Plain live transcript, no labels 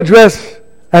address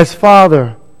as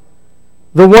Father,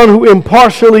 the one who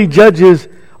impartially judges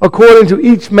according to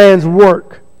each man's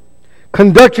work.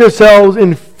 Conduct yourselves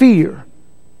in fear,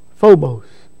 phobos,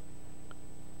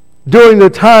 during the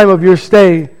time of your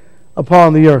stay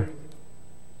upon the earth.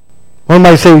 One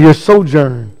might say your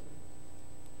sojourn.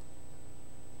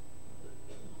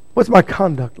 What's my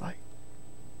conduct like?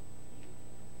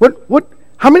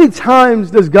 How many times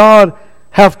does God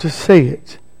have to say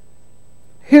it?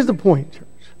 Here's the point, church.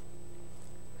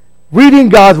 Reading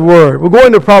God's Word. We're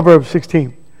going to Proverbs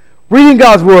 16. Reading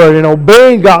God's Word and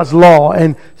obeying God's law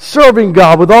and serving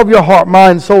God with all of your heart,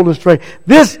 mind, soul, and strength.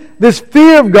 This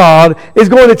fear of God is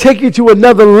going to take you to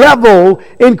another level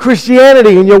in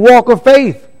Christianity, in your walk of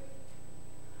faith.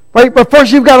 Right? But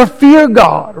first you've got to fear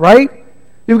God, right?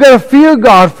 You've got to fear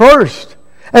God first.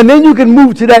 And then you can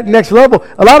move to that next level.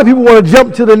 A lot of people want to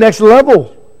jump to the next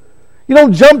level. You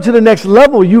don't jump to the next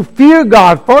level. You fear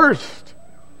God first.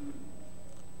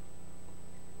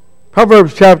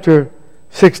 Proverbs chapter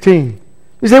 16.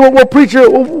 You say, well, preacher,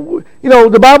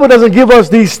 the Bible doesn't give us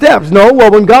these steps. No,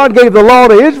 well, when God gave the law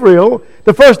to Israel,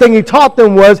 the first thing he taught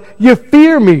them was, you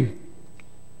fear me.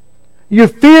 You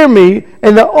fear me,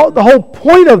 and the whole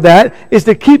point of that is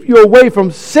to keep you away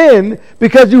from sin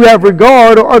because you have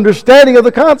regard or understanding of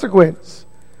the consequence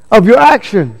of your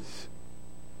actions.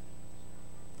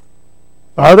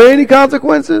 Are there any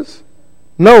consequences?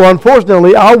 No,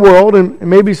 unfortunately, our world, and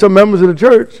maybe some members of the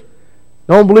church,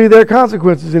 don't believe there are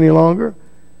consequences any longer.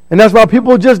 And that's why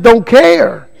people just don't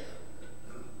care.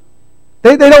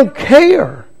 They don't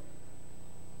care.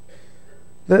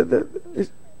 The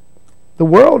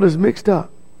world is mixed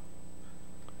up.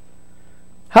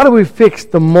 How do we fix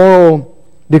the moral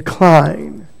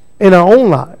decline in our own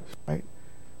lives? Right?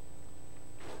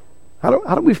 How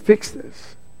do we fix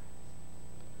this?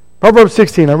 Proverbs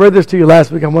 16. I read this to you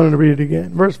last week. I wanted to read it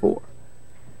again. Verse 4.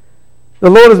 The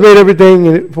Lord has made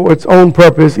everything for its own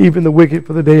purpose, even the wicked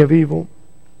for the day of evil.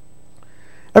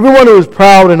 Everyone who is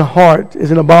proud in heart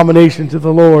is an abomination to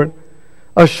the Lord.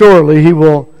 Assuredly, he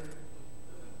will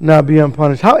not be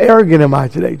unpunished. How arrogant am I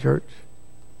today, church?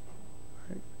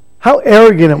 How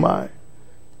arrogant am I?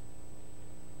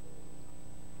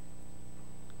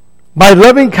 By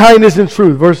loving kindness and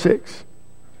truth, verse 6.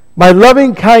 By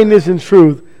loving kindness and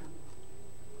truth,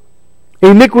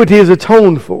 iniquity is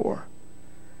atoned for.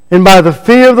 And by the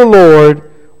fear of the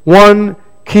Lord, one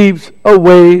keeps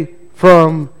away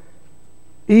from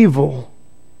evil.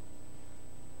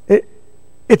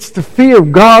 It's the fear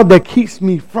of God that keeps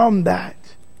me from that.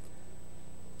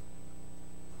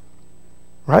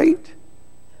 Right?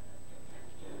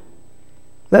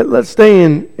 Let's stay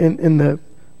in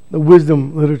the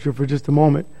wisdom literature for just a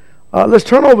moment. Let's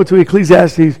turn over to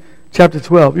Ecclesiastes chapter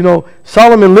 12.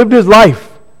 Solomon lived his life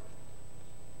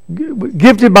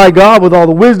gifted by God with all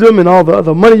the wisdom and all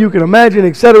the money you can imagine,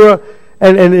 etc.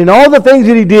 And all the things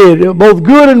that he did, both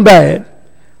good and bad,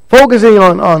 focusing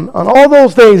on all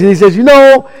those things. And he says, here's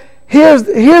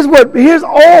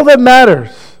all that matters.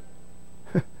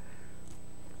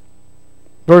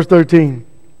 Verse 13.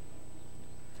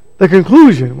 The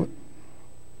conclusion,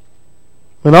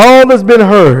 when all that's been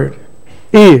heard,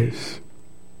 is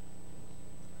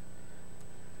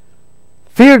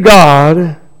fear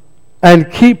God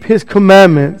and keep his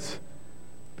commandments,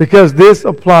 because this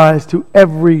applies to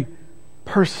every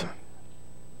person.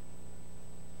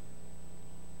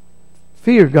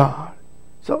 Fear God.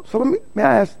 So may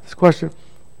I ask this question?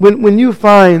 When you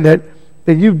find that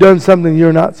you've done something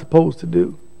you're not supposed to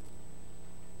do,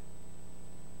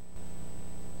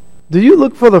 do you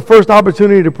look for the first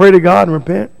opportunity to pray to God and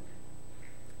repent?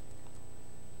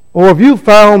 Or have you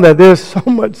found that there's so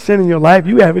much sin in your life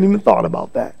you haven't even thought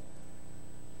about that?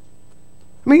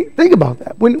 I mean, think about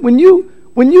that. When you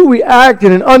react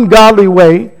in an ungodly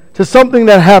way to something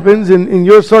that happens in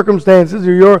your circumstances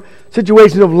or your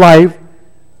situation of life,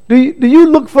 do you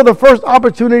look for the first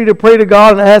opportunity to pray to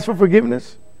God and ask for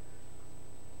forgiveness?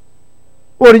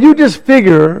 Or do you just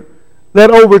figure that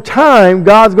over time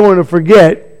God's going to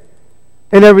forget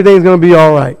and everything's going to be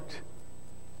all right?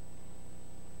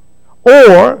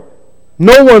 Or,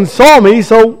 no one saw me,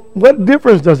 so what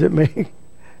difference does it make?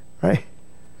 Right?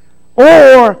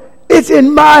 Or, it's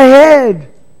in my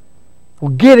head.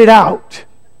 Well, get it out.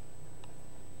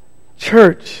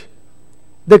 Church,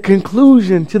 the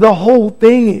conclusion to the whole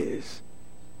thing is,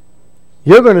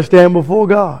 you're going to stand before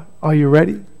God. Are you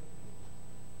ready?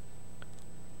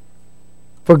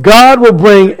 For God will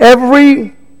bring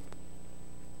every...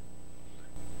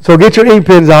 So get your ink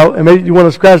pens out, and maybe you want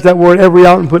to scratch that word every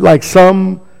out and put like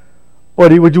some,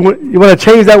 or you want to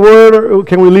change that word, or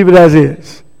can we leave it as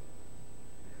is?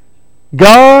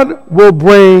 God will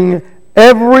bring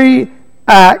every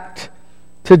act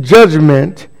to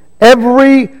judgment,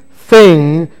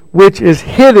 everything which is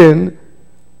hidden,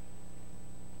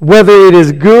 whether it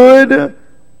is good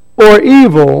or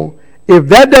evil, if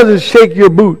that doesn't shake your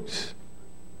boots,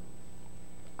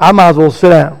 I might as well sit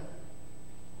down.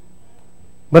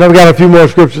 But I've got a few more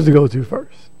scriptures to go to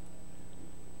first.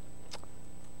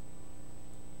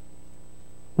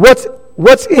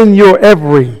 What's in your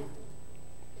every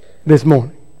this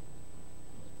morning?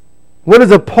 What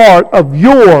is a part of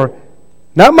your,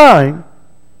 not mine,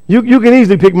 you can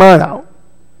easily pick mine out,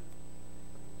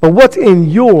 but what's in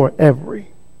your every?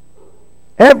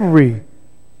 Every.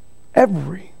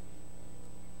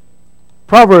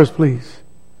 Proverbs, please.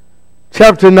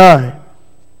 Chapter 9.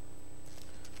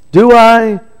 Do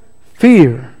I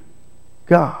fear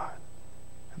God?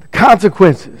 The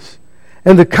consequences.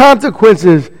 And the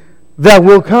consequences that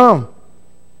will come.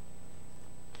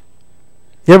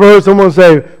 You ever heard someone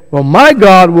say, well, my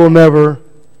God will never?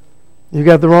 You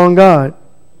got the wrong God.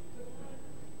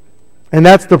 And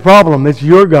that's the problem. It's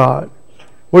your God.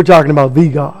 We're talking about the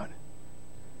God.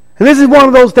 And this is one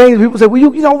of those things people say, well,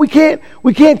 you know, we can't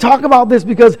talk about this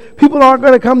because people aren't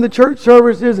going to come to church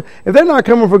services. If they're not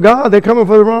coming for God, they're coming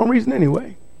for the wrong reason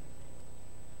anyway.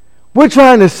 We're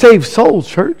trying to save souls,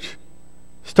 church.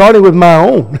 Starting with my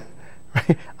own.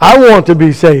 Right? I want to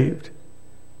be saved.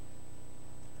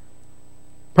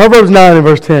 Proverbs 9 and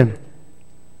verse 10.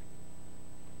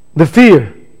 The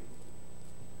fear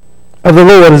of the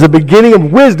Lord is the beginning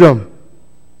of wisdom.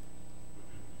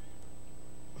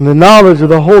 And the knowledge of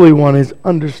the Holy One is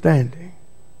understanding.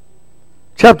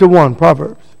 Chapter 1,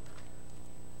 Proverbs.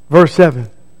 Verse 7.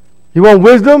 You want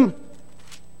wisdom?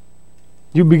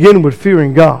 You begin with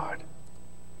fearing God.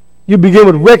 You begin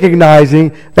with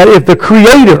recognizing that if the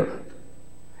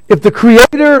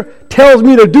Creator tells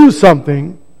me to do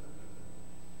something,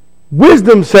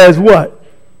 wisdom says what?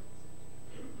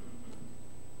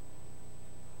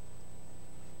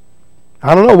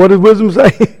 I don't know. What does wisdom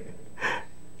say?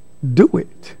 Do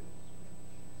it.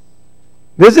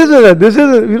 This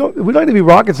isn't, we don't need to be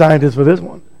rocket scientists for this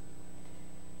one.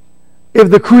 If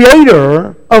the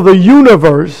Creator of the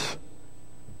universe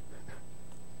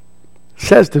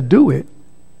says to do it,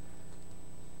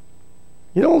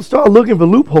 you don't start looking for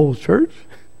loopholes, church.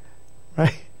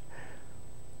 Right?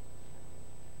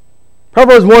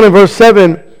 Proverbs 1 and verse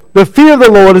 7, the fear of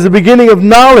the Lord is the beginning of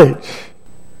knowledge.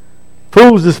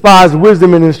 Fools despise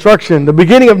wisdom and instruction, the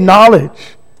beginning of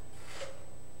knowledge.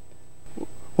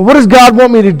 Well, what does God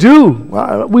want me to do?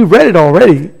 Well, we read it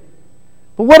already.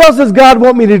 But what else does God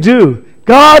want me to do?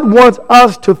 God wants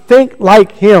us to think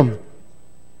like Him.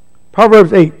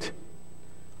 Proverbs 8.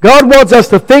 God wants us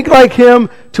to think like Him,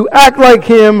 to act like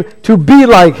Him, to be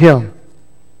like Him.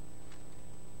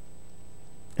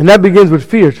 And that begins with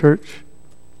fear, church.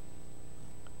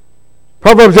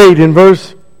 Proverbs 8 in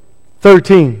verse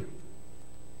 13.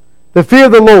 The fear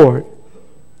of the Lord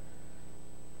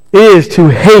is to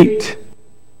hate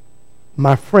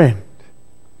my friend.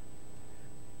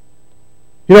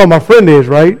 You know what my friend is,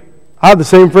 right? I have the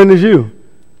same friend as you.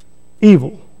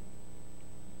 Evil.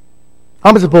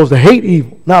 I'm supposed to hate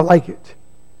evil, not like it.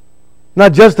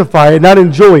 Not justify it, not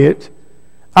enjoy it.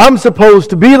 I'm supposed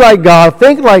to be like God,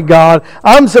 think like God.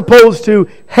 I'm supposed to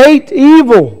hate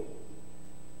evil.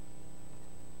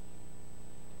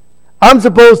 I'm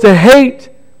supposed to hate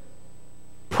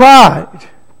pride.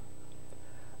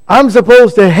 I'm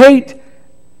supposed to hate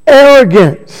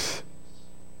arrogance.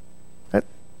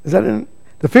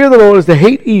 The fear of the Lord is to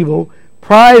hate evil,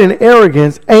 pride and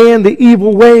arrogance, and the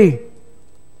evil way.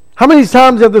 How many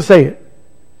times do you have to say it?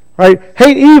 Right?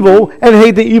 Hate evil and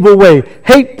hate the evil way.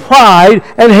 Hate pride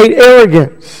and hate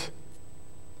arrogance.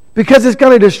 Because it's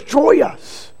going to destroy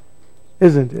us,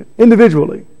 isn't it?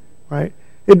 Individually, right?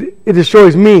 It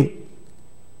destroys me.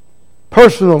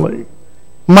 Personally.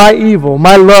 My evil,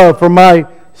 my love for my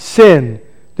sin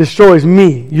destroys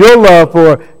me. Your love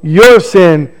for your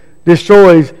sin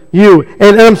destroys you.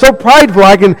 And I'm so prideful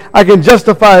I can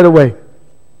justify it away.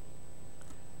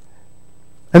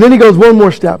 And then he goes one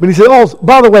more step. And he says, oh,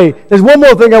 by the way, there's one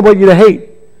more thing I want you to hate.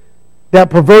 That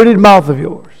perverted mouth of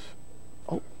yours.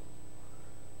 Oh.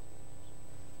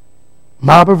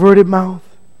 My perverted mouth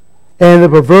and the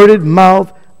perverted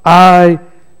mouth I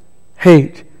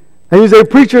hate. And you say,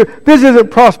 preacher, this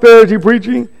isn't prosperity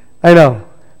preaching. I know.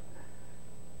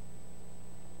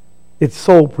 It's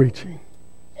soul preaching.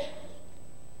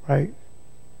 Right?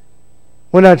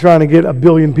 We're not trying to get 1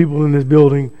 billion people in this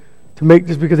building to make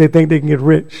just because they think they can get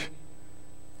rich.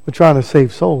 We're trying to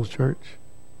save souls, church.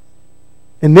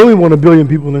 And then we want 1 billion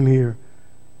people in here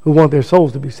who want their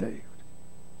souls to be saved.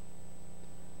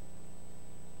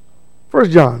 1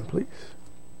 John, please.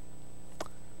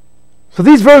 So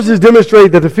these verses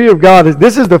demonstrate that the fear of God is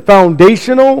the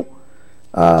foundational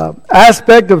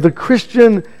aspect of the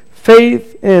Christian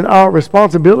faith and our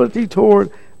responsibility toward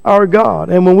our God.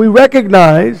 And when we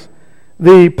recognize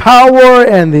the power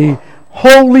and the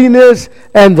holiness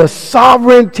and the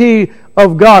sovereignty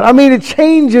of God, I mean, it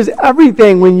changes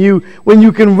everything when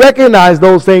you can recognize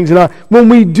those things. When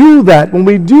we do that, when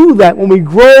we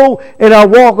grow in our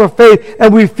walk of faith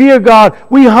and we fear God,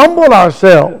 we humble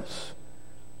ourselves.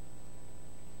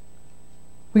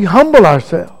 We humble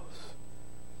ourselves.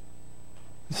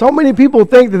 So many people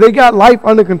think that they got life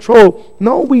under control.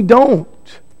 No, we don't.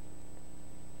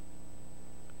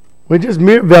 We're just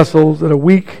mere vessels that are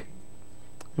weak,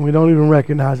 and we don't even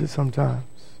recognize it sometimes.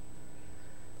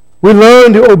 We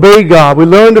learn to obey God. We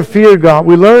learn to fear God.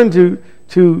 We learn to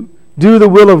do the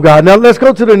will of God. Now let's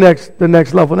go to the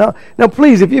next level. Now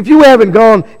please, if you haven't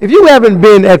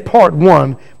been at part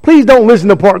 1, please don't listen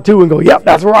to part 2 and go, "Yep,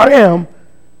 that's where I am."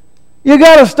 You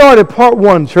got to start at part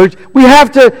 1, church. You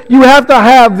have to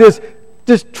have this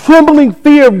trembling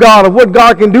fear of God, of what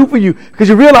God can do for you, because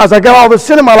you realize I got all this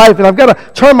sin in my life and I've got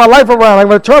to turn my life around. I'm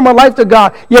going to turn my life to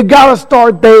God. You got to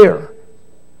start there.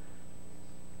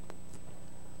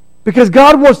 Because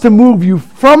God wants to move you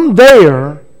from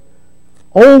there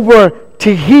over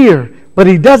to here, but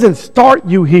He doesn't start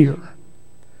you here.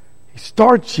 He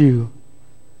starts you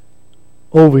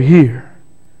over here.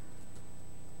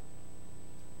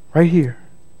 Right here.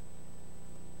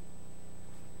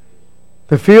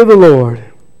 The fear of the Lord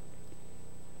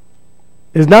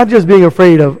is not just being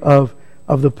afraid of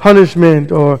the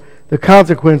punishment or the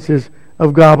consequences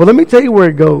of God, but let me tell you where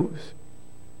it goes.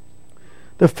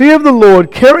 The fear of the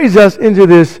Lord carries us into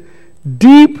this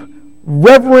deep,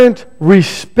 reverent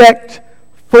respect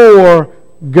for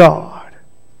God.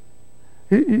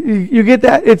 You get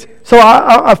that? So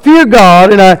I fear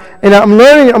God, and I'm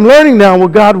learning now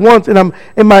what God wants, and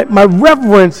my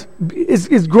reverence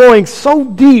is growing so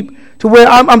deep to where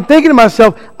I'm thinking to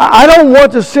myself, I don't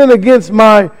want to sin against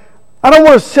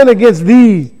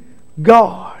thee,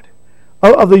 God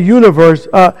of the universe.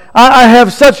 I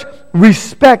have such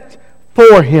respect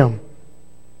for Him.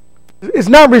 It's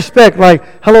not respect like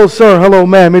hello sir, hello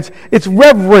ma'am. It's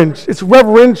reverence. It's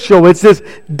reverential. It's this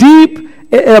deep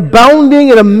and abounding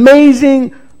and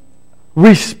amazing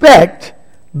respect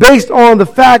based on the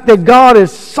fact that God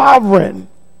is sovereign.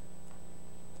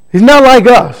 He's not like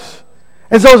us.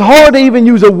 And so it's hard to even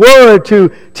use a word to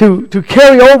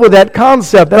carry over that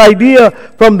concept, that idea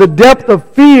from the depth of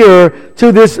fear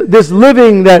to this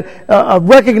living that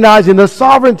recognizing the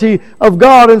sovereignty of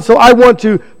God. And so I want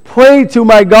to pray to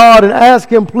my God and ask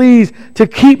Him, please, to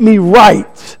keep me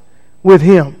right with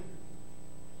Him.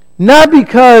 Not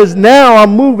because now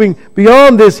I'm moving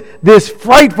beyond this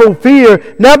frightful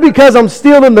fear, not because I'm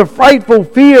still in the frightful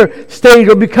fear stage,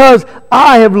 or because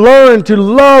I have learned to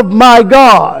love my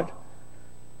God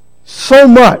so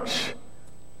much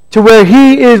to where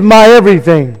He is my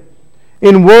everything,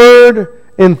 in word,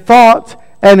 in thought,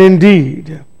 and in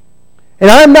deed. And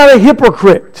I'm not a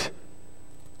hypocrite.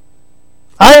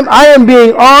 I am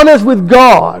being honest with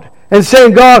God and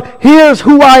saying, God, here's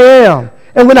who I am.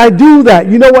 And when I do that,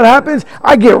 you know what happens?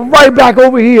 I get right back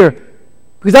over here.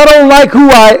 Because I don't like who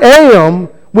I am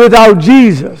without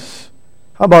Jesus.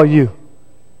 How about you?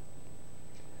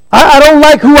 I don't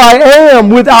like who I am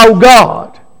without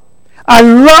God. I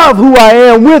love who I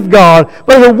am with God.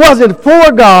 But if it wasn't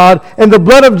for God and the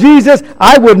blood of Jesus,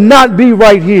 I would not be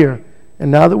right here.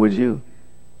 And neither would you.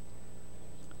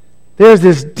 There's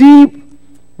this deep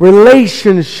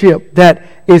relationship that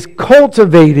is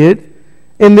cultivated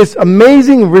in this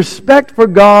amazing respect for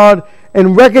God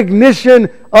and recognition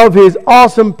of His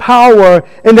awesome power,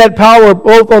 and that power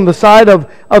both on the side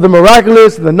of the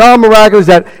miraculous and the non-miraculous,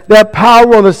 that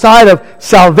power on the side of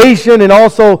salvation and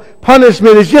also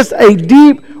punishment is just a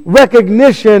deep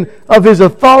recognition of His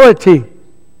authority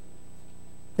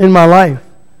in my life.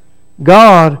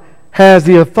 God has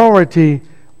the authority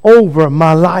over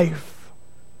my life.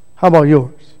 How about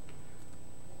yours?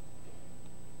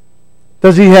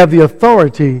 Does He have the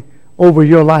authority over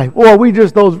your life? Or are we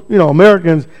just those,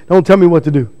 Americans, don't tell me what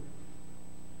to do?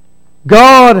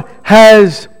 God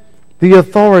has the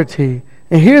authority.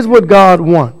 And here's what God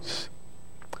wants.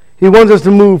 He wants us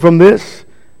to move from this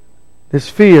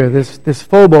fear, this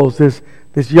phobos, this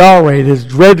Yahweh, this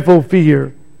dreadful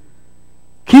fear,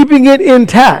 keeping it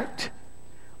intact,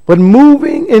 but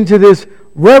moving into this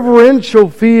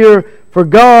reverential fear for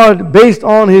God based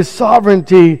on His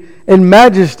sovereignty and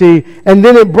majesty, and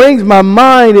then it brings my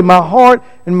mind and my heart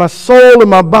and my soul and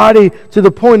my body to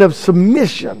the point of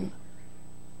submission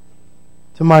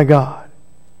to my God.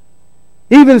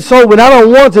 Even so, when I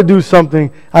don't want to do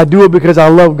something, I do it because I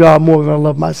love God more than I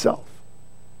love myself.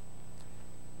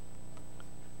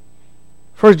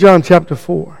 1 John chapter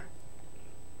 4,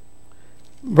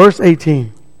 verse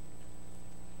 18.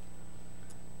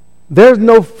 There's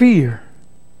no fear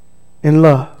in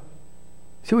love.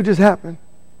 See what just happened?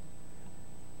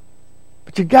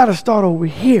 But you got to start over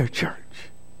here, church.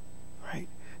 Right?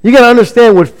 You got to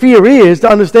understand what fear is to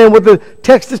understand what the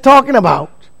text is talking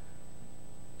about.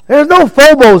 There's no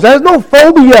phobos. There's no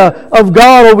phobia of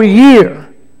God over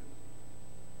here.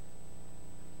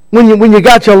 When you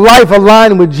got your life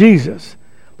aligned with Jesus.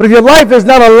 But if your life is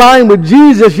not aligned with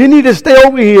Jesus, you need to stay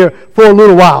over here for a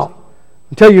little while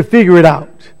until you figure it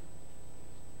out.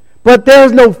 But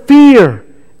there's no fear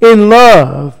in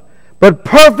love, but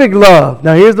perfect love.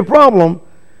 Now here's the problem.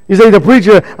 You say to the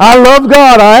preacher, I love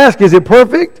God. I ask, is it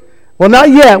perfect? Well, not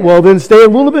yet. Well, then stay a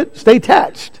little bit. Stay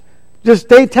attached. Just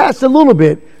stay attached a little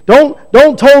bit.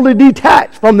 Don't totally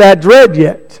detach from that dread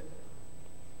yet.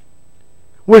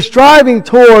 We're striving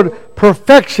toward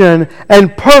perfection,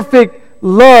 and perfect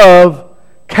love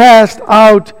casts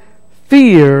out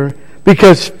fear,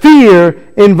 because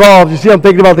fear involves, you see, I'm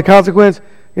thinking about the consequence.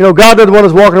 You know, God doesn't want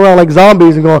us walking around like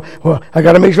zombies and going, well, I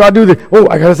got to make sure I do this. Oh,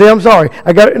 I got to say I'm sorry.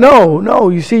 No.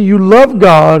 You see, you love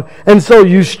God, and so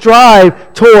you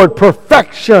strive toward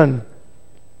perfection.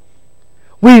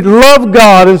 We love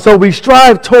God, and so we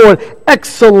strive toward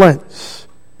excellence.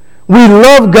 We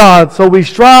love God, so we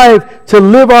strive to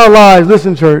live our lives,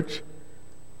 listen, church,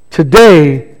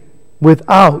 today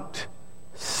without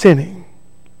sinning.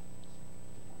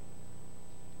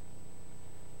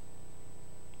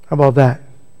 How about that?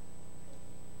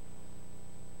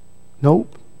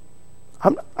 Nope.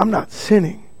 I'm not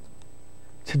sinning.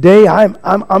 Today I'm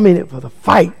in it for the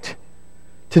fight.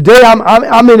 Today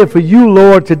I'm in it for you,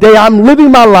 Lord. Today I'm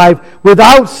living my life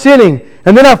without sinning.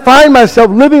 And then I find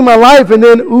myself living my life, and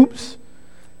then oops.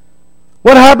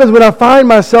 What happens when I find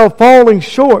myself falling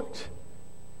short?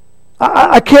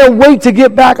 I can't wait to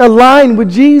get back aligned with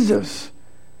Jesus.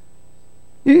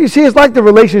 You see, it's like the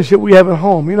relationship we have at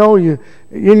home. You know, you're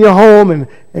in your home and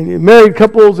you're married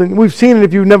couples, and we've seen it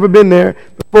if you've never been there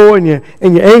before, and you're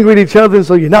angry at each other, and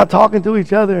so you're not talking to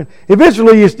each other. And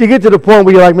eventually you get to the point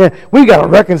where you're like, man, we got to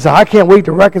reconcile. I can't wait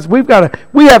to reconcile.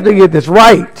 We have to get this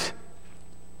right.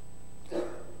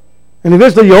 And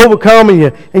eventually you overcome,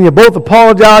 and you both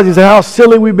apologize. You say how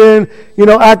silly we've been,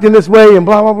 acting this way, and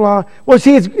blah, blah, blah. Well,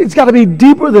 see, it's got to be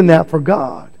deeper than that for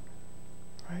God.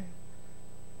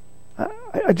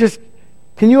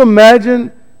 Can you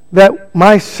imagine that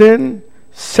my sin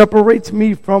separates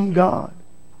me from God?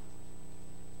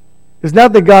 It's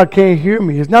not that God can't hear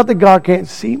me. It's not that God can't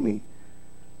see me.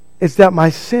 It's that my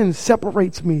sin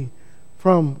separates me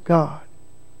from God.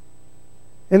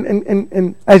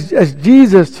 And as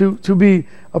Jesus, to be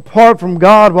apart from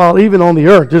God while even on the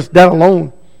earth, just that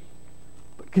alone.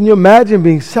 Can you imagine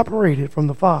being separated from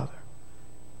the Father?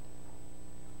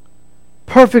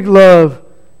 Perfect love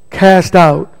cast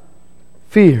out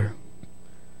fear,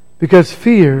 because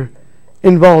fear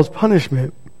involves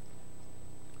punishment.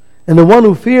 And the one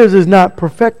who fears is not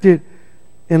perfected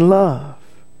in love.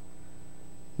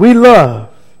 We love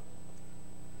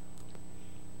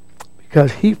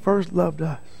because He first loved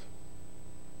us.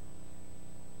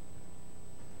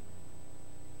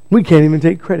 We can't even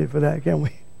take credit for that, can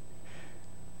we?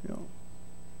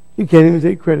 You can't even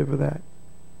take credit for that.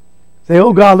 Say,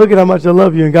 oh God, look at how much I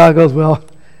love you. And God goes, well,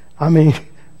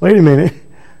 wait a minute.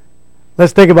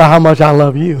 Let's think about how much I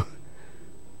love you.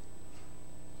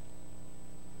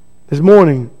 This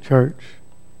morning, church,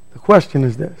 the question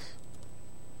is this.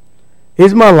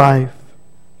 Is my life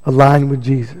aligned with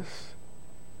Jesus?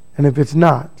 And if it's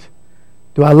not,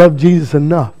 do I love Jesus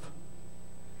enough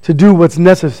to do what's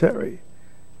necessary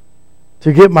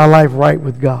to get my life right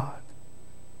with God?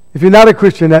 If you're not a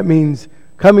Christian, that means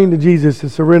coming to Jesus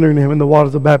and surrendering to Him in the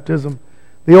waters of baptism.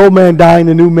 The old man dying,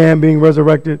 the new man being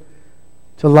resurrected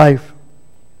to life.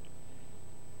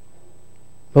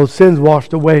 Those sins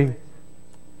washed away.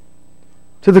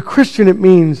 To the Christian, it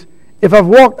means if I've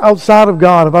walked outside of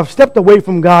God, if I've stepped away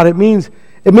from God, it means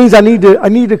I need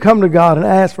to come to God and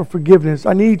ask for forgiveness.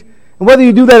 And whether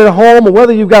you do that at home or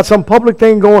whether you've got some public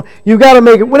thing going, you got to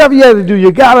make it, whatever you have to do,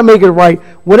 you got to make it right.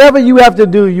 Whatever you have to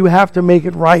do, you have to make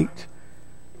it right.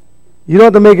 You don't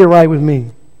have to make it right with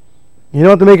me. You don't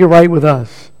have to make it right with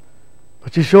us.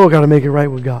 But you sure got to make it right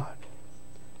with God.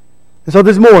 And so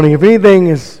this morning, if anything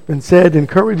has been said to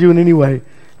encourage you in any way,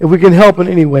 if we can help in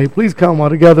any way, please come while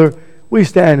together we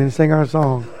stand and sing our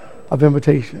song of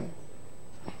invitation.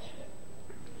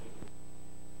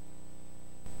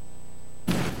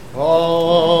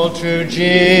 Oh, To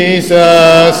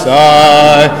Jesus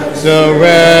I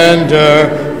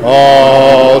surrender,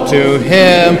 all to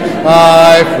him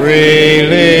I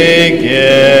freely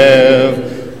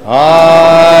give.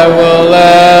 I will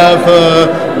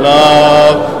ever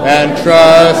love and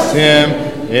trust him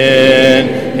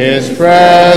in his presence.